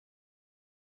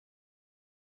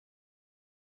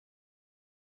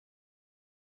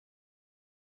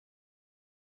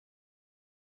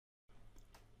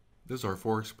This is our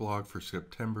Forex blog for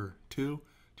September 2,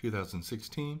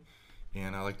 2016,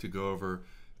 and I like to go over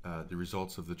the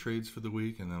results of the trades for the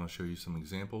week, and then I'll show you some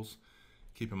examples.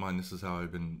 Keep in mind, this is how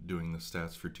I've been doing the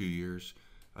stats for 2 years.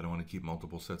 I don't want to keep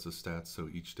multiple sets of stats, so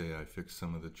each day I fix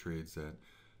some of the trades that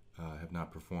have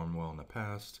not performed well in the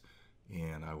past,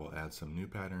 and I will add some new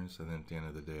patterns, and then at the end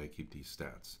of the day I keep these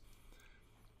stats.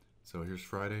 So here's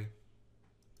Friday,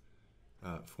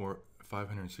 for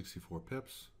 564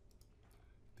 pips.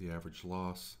 The average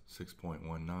loss 6.19,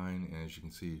 and as you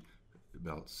can see,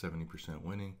 about 70%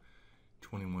 winning.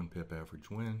 21 pip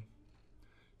average win.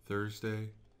 Thursday,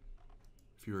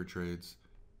 fewer trades,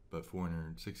 but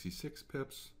 466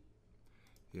 pips.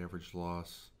 The average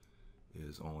loss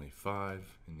is only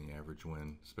 5, and the average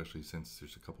win, especially since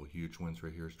there's a couple huge wins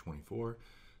right here, is 24.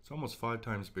 It's almost 5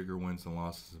 times bigger wins than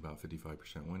losses, about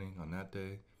 55% winning on that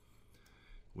day.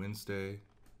 Wednesday,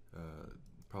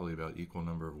 probably about equal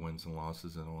number of wins and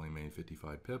losses, and only made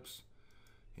 55 pips.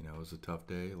 You know, it was a tough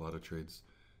day. A lot of trades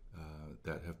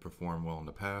that have performed well in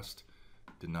the past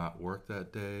did not work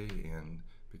that day, and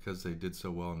because they did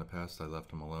so well in the past, I left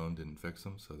them alone, didn't fix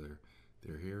them, so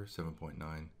they're here.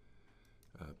 7.9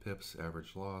 pips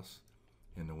average loss,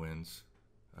 and the wins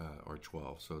are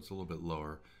 12, so it's a little bit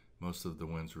lower. Most of the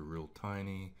wins were real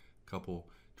tiny, couple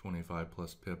 25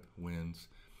 plus pip wins,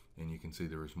 and you can see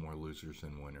there was more losers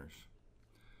than winners.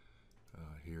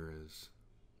 Here is,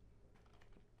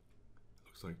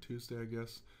 looks like Tuesday, I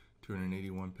guess,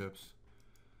 281 pips.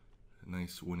 A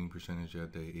nice winning percentage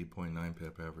that day, 8.9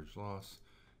 pip average loss,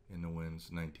 and the wins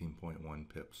 19.1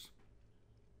 pips.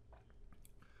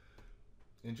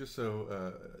 And just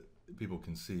so people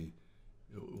can see,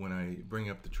 when I bring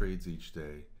up the trades each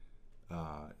day,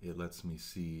 it lets me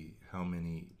see how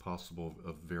many possible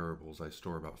of variables. I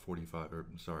store about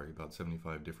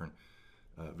 75 different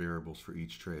variables for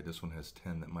each trade. This one has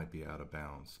 10 that might be out of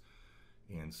bounds,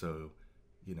 and so,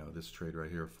 you know, this trade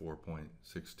right here,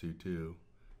 4.622,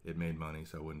 it made money,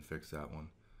 so I wouldn't fix that one.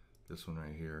 This one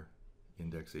right here,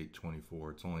 index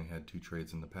 824, it's only had 2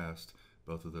 trades in the past.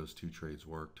 Both of those 2 trades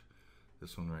worked.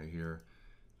 This one right here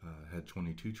had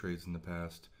 22 trades in the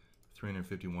past,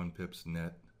 351 pips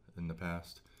net in the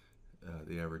past.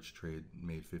 The average trade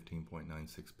made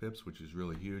 15.96 pips, which is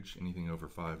really huge. Anything over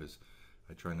 5 is,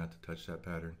 I try not to touch that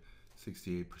pattern.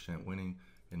 68% winning,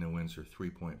 and the wins are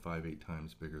 3.58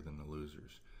 times bigger than the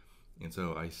losers. And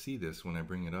so I see this when I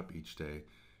bring it up each day,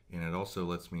 and it also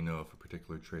lets me know if a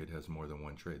particular trade has more than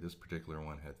one trade. This particular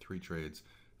one had 3 trades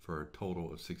for a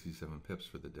total of 67 pips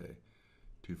for the day.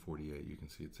 248, you can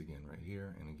see it's again right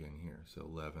here and again here. So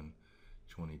 11,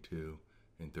 22,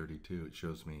 and 32, it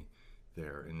shows me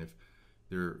there. And if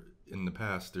there, in the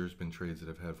past, there's been trades that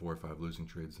have had 4 or 5 losing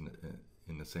trades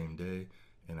in the same day,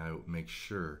 and I make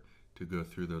sure to go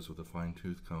through those with a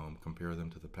fine-tooth comb, compare them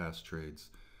to the past trades,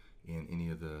 and any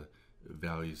of the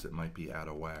values that might be out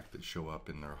of whack that show up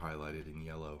and they're highlighted in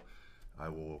yellow. I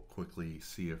will quickly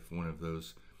see if one of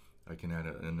those, I can add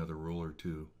another rule or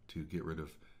two to get rid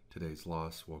of today's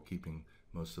loss while keeping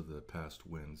most of the past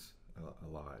wins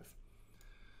alive.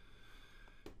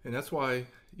 And that's why,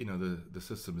 you know, the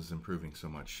system is improving so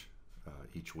much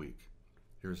each week.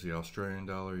 Here's the Australian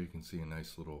dollar. You can see a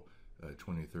nice little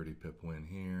 20 or 30 pip win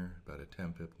here, about a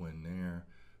 10 pip win there,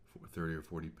 30 or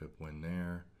 40 pip win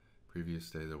there. Previous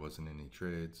day there wasn't any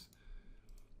trades.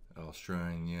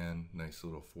 Australian yen, nice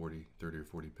little 30 or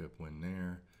 40 pip win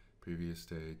there. Previous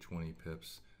day 20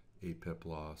 pips, 8 pip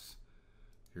loss.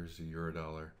 Here's the euro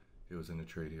dollar. It was in a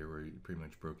trade here where you pretty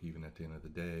much broke even at the end of the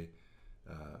day.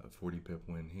 40 pip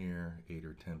win here, 8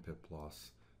 or 10 pip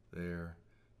loss there.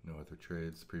 No other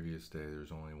trades. Previous day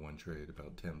there's only one trade,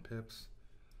 about 10 pips.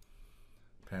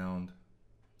 Pound,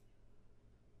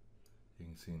 you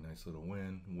can see a nice little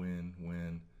win,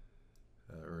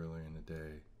 earlier in the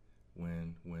day.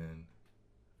 Win,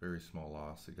 very small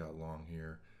loss. It got long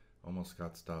here, almost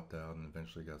got stopped out, and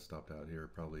eventually got stopped out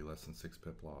here, probably less than 6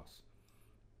 pip loss.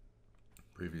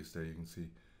 Previous day you can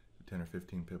see a 10 or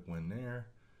 15 pip win there,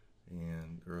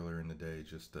 and earlier in the day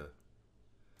just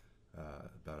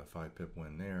about a 5 pip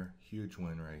win there. Huge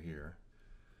win right here.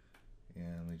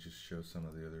 And let me just show some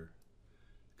of the other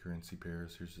currency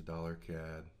pairs. Here's the dollar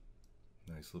CAD,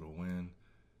 nice little win,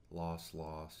 loss,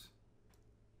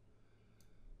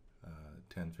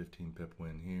 10, 15 pip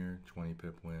win here, 20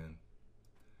 pip win.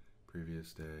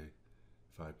 Previous day,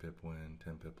 5 pip win,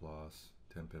 10 pip loss,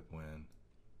 10 pip win.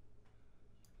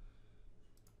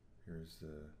 Here's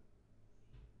the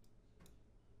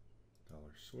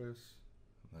dollar Swiss.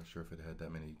 I'm not sure if it had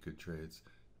that many good trades,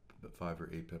 but 5 or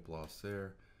 8 pip loss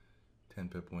there. 10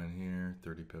 pip win here,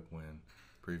 30 pip win.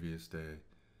 Previous day,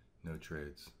 no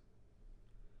trades.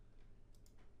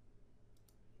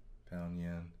 pound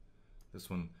yen. This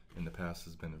one in the past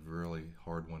has been a really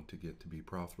hard one to get to be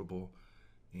profitable,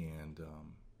 and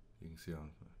you can see on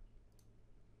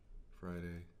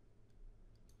Friday,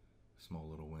 small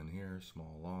little win here,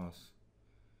 small loss.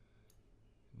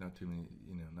 Not too many,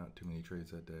 not too many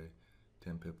trades that day.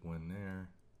 10 pip win there.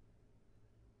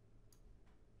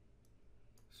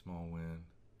 Small win.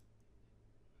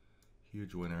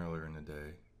 Huge win earlier in the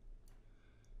day.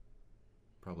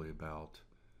 Probably about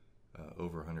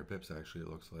over 100 pips actually, it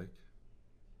looks like.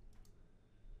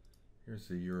 Here's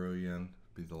the euro yen,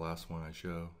 be the last one I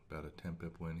show. About a 10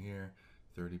 pip win here,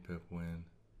 30 pip win.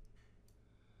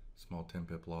 Small 10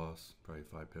 pip loss, probably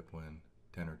 5 pip win,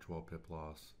 10 or 12 pip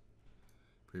loss.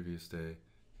 Previous day,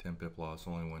 10 pip loss,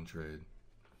 only one trade.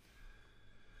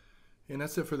 And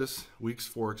that's it for this week's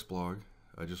Forex blog.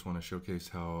 I just want to showcase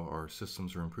how our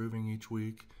systems are improving each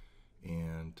week,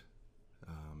 and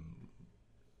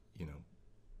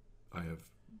I have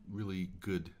really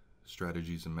good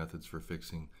strategies and methods for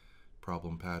fixing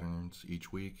problem patterns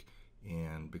each week,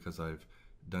 and because I've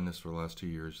done this for the last 2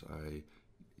 years,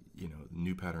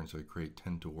 new patterns I create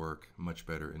tend to work much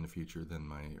better in the future than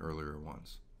my earlier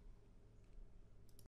ones.